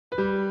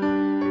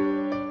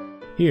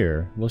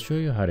Here, we'll show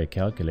you how to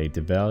calculate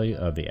the value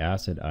of the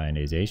acid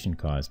ionization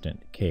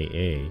constant,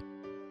 Ka,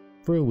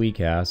 for a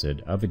weak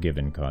acid of a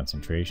given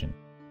concentration.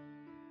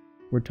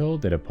 We're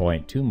told that a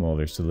 0.2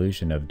 molar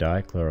solution of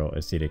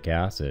dichloroacetic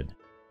acid,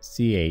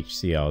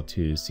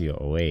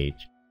 CHCl2COOH,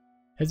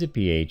 has a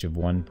pH of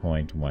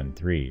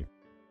 1.13,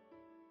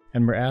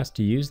 and we're asked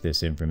to use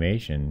this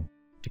information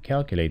to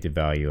calculate the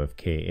value of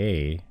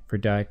Ka for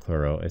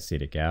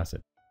dichloroacetic acid.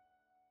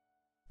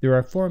 There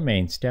are four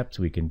main steps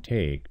we can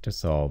take to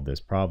solve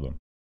this problem.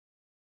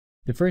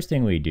 The first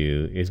thing we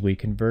do is we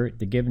convert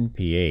the given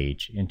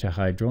pH into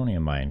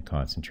hydronium ion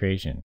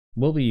concentration.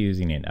 We'll be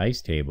using an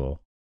ice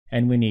table,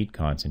 and we need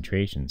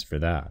concentrations for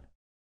that.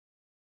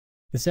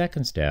 The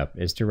second step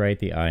is to write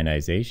the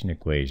ionization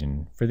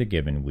equation for the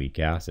given weak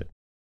acid.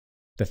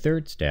 The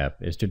third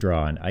step is to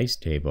draw an ice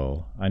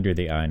table under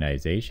the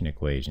ionization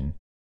equation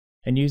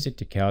and use it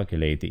to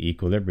calculate the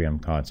equilibrium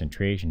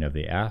concentration of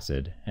the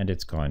acid and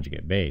its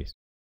conjugate base.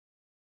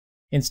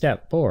 In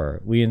step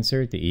 4, we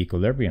insert the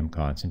equilibrium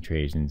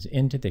concentrations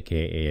into the Ka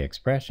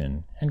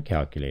expression and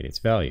calculate its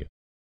value.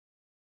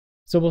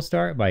 So we'll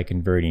start by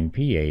converting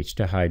pH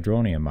to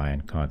hydronium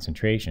ion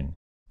concentration.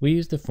 We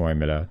use the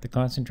formula the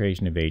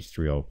concentration of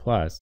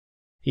H3O+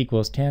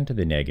 equals 10 to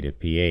the negative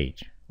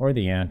pH, or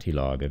the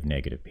antilog of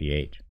negative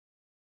pH,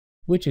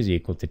 which is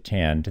equal to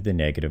 10 to the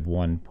negative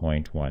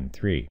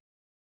 1.13.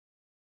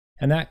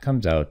 And that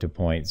comes out to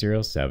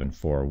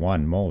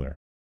 0.0741 molar.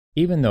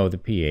 Even though the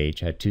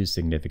pH had two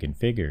significant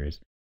figures,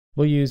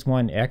 we'll use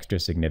one extra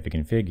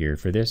significant figure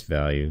for this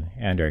value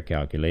and our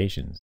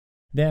calculations,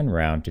 then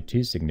round to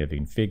two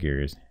significant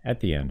figures at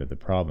the end of the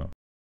problem.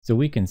 So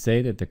we can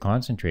say that the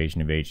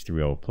concentration of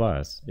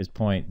H3O+ is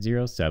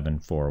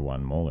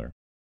 0.0741 molar.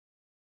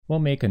 We'll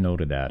make a note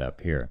of that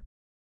up here.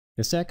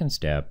 The second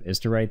step is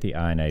to write the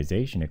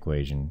ionization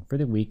equation for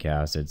the weak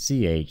acid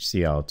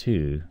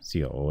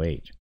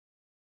CHCl2COOH.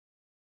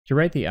 To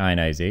write the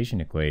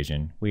ionization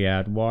equation, we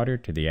add water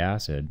to the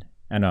acid,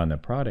 and on the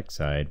product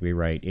side we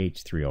write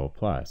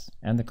H3O+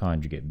 and the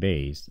conjugate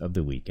base of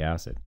the weak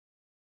acid.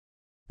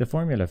 The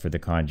formula for the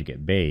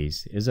conjugate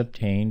base is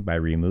obtained by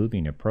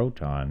removing a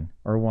proton,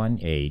 or one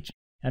H,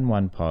 and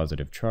one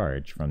positive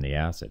charge from the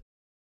acid.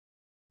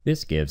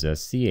 This gives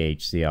us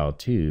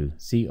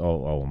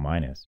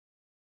CHCl2COO-,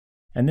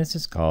 and this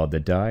is called the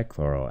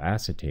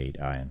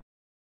dichloroacetate ion.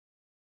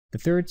 The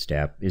third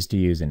step is to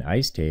use an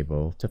ice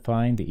table to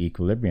find the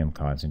equilibrium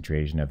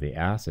concentration of the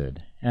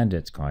acid and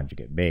its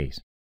conjugate base.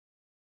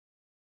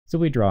 So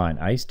we draw an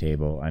ice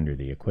table under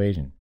the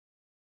equation.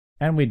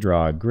 And we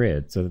draw a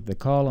grid so that the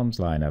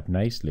columns line up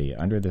nicely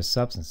under the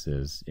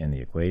substances in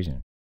the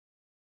equation.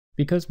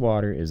 Because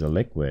water is a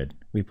liquid,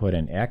 we put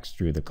an X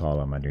through the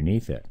column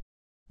underneath it.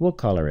 We'll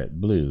color it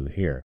blue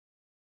here.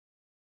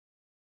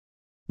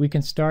 We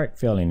can start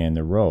filling in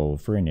the row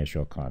for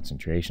initial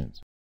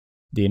concentrations.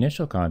 The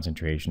initial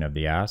concentration of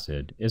the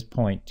acid is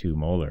 0.2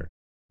 molar,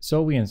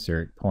 so we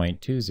insert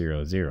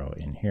 0.200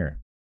 in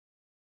here.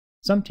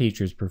 Some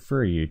teachers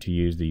prefer you to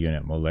use the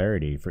unit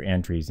molarity for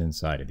entries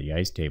inside of the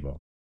ice table.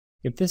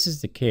 If this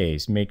is the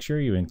case, make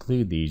sure you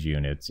include these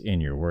units in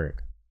your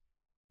work.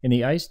 In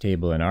the ice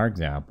table in our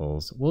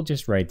examples, we'll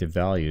just write the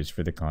values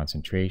for the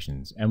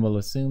concentrations, and we'll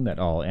assume that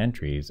all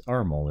entries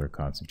are molar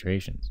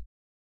concentrations.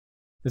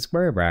 The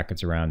square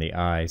brackets around the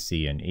I,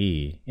 C, and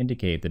E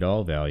indicate that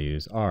all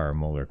values are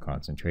molar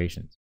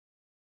concentrations.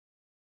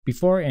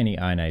 Before any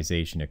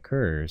ionization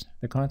occurs,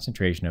 the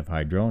concentration of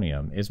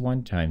hydronium is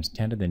 1 times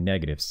 10 to the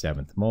negative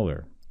 7th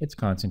molar, its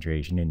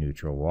concentration in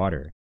neutral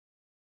water.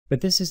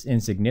 But this is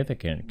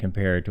insignificant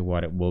compared to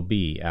what it will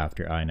be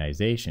after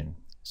ionization,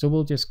 so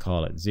we'll just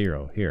call it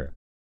 0 here.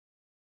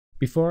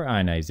 Before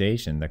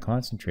ionization, the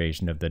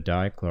concentration of the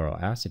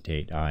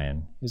dichloroacetate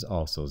ion is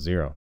also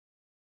 0.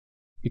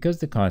 Because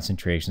the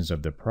concentrations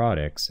of the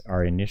products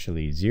are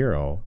initially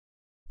 0,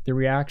 the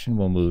reaction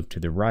will move to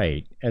the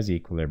right as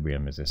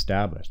equilibrium is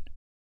established.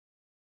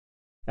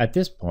 At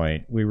this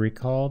point, we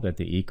recall that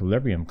the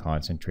equilibrium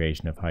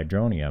concentration of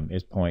hydronium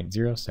is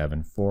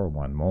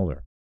 0.0741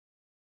 molar.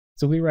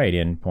 So we write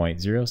in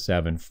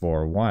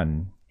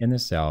 0.0741 in the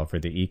cell for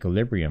the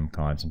equilibrium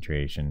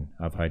concentration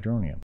of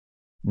hydronium.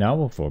 Now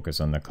we'll focus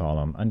on the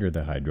column under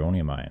the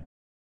hydronium ion.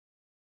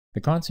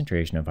 The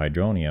concentration of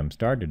hydronium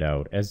started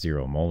out as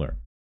 0 molar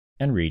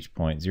and reached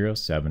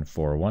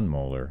 0.0741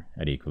 molar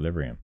at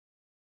equilibrium.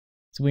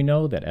 So we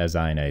know that as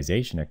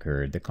ionization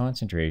occurred, the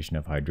concentration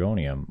of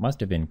hydronium must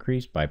have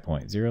increased by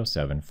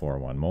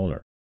 0.0741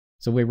 molar.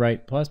 So we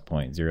write plus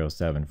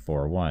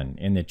 0.0741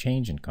 in the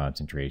change in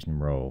concentration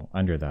row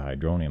under the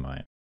hydronium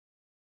ion.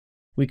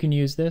 We can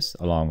use this,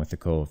 along with the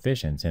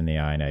coefficients in the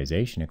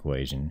ionization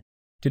equation,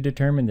 to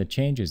determine the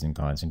changes in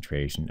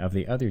concentration of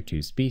the other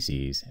two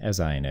species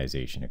as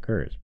ionization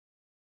occurs.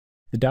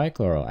 The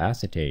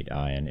dichloroacetate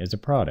ion is a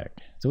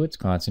product, so its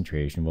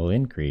concentration will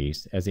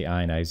increase as the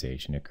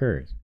ionization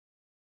occurs.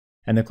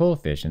 And the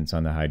coefficients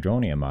on the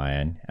hydronium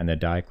ion and the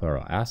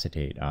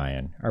dichloroacetate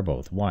ion are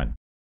both 1.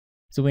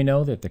 So we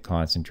know that the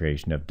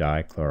concentration of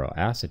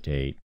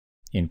dichloroacetate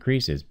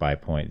increases by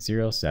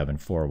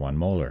 0.0741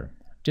 molar,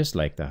 just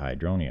like the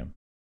hydronium.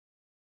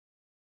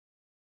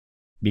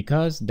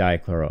 Because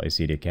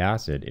dichloroacetic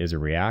acid is a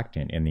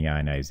reactant in the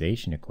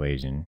ionization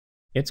equation,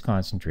 its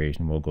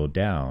concentration will go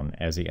down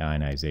as the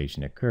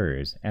ionization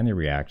occurs and the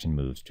reaction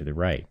moves to the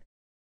right.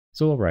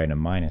 So we'll write a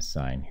minus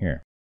sign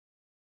here.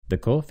 The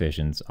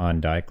coefficients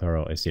on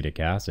dichloroacetic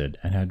acid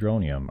and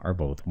hydronium are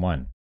both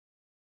 1.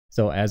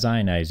 So as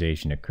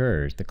ionization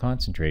occurs, the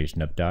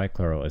concentration of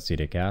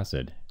dichloroacetic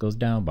acid goes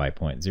down by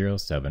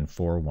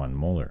 0.0741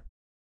 molar.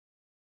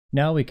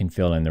 Now we can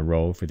fill in the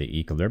row for the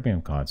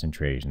equilibrium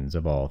concentrations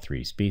of all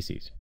 3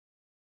 species.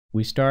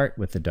 We start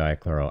with the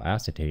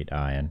dichloroacetate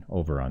ion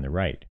over on the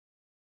right.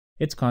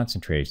 Its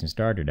concentration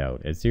started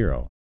out at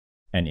 0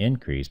 and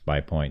increased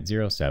by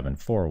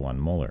 0.0741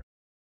 molar.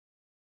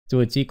 So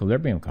its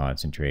equilibrium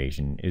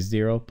concentration is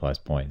 0 plus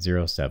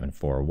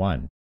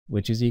 0.0741,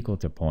 which is equal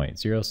to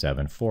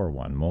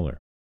 0.0741 molar.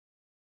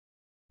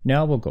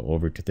 Now we'll go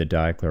over to the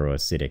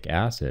dichloroacetic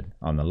acid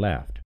on the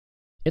left.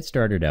 It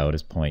started out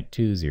as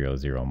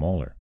 0.200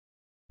 molar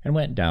and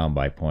went down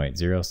by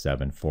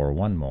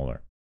 0.0741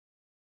 molar.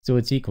 So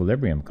its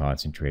equilibrium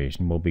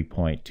concentration will be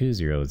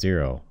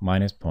 0.200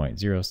 minus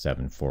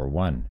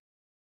 0.0741,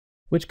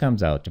 which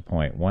comes out to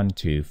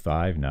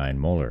 0.1259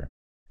 molar.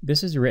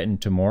 This is written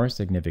to more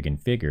significant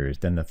figures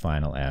than the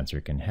final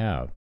answer can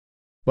have,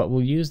 but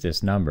we'll use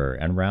this number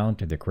and round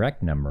to the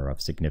correct number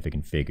of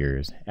significant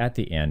figures at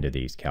the end of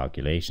these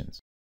calculations.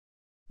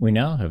 We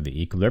now have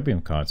the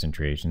equilibrium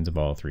concentrations of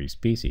all 3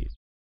 species,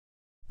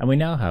 and we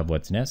now have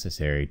what's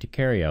necessary to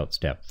carry out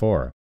step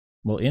 4.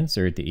 We'll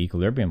insert the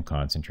equilibrium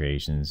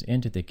concentrations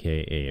into the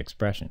Ka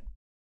expression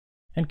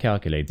and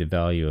calculate the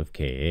value of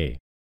Ka.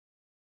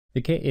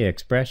 The Ka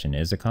expression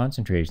is the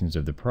concentrations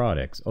of the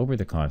products over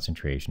the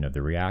concentration of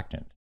the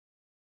reactant,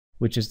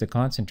 which is the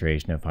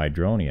concentration of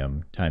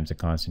hydronium times the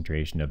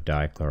concentration of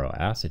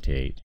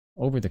dichloroacetate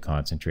over the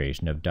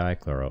concentration of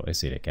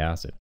dichloroacetic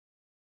acid.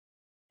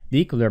 The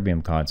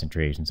equilibrium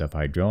concentrations of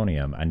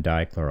hydronium and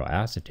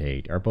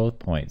dichloroacetate are both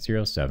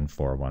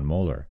 0.0741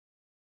 molar,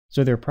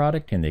 so their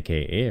product in the Ka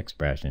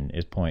expression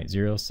is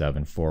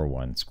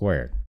 0.0741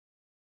 squared.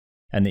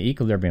 And the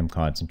equilibrium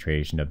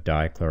concentration of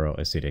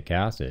dichloroacetic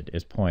acid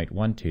is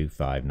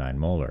 0.1259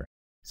 molar,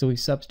 so we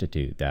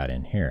substitute that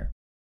in here.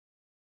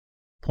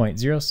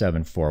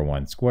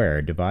 0.0741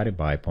 squared divided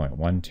by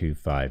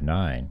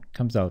 0.1259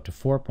 comes out to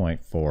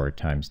 4.4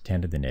 times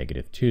 10 to the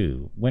negative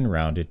 2 when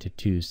rounded to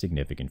 2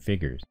 significant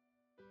figures.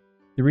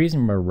 The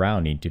reason we're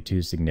rounding to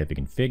 2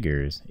 significant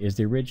figures is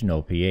the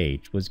original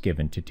pH was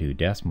given to 2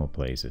 decimal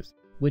places,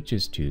 which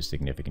is 2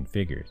 significant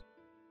figures.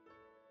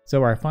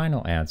 So our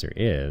final answer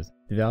is,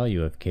 the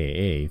value of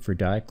Ka for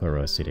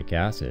dichloroacetic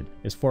acid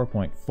is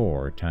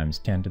 4.4 times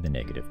 10 to the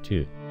negative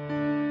 2.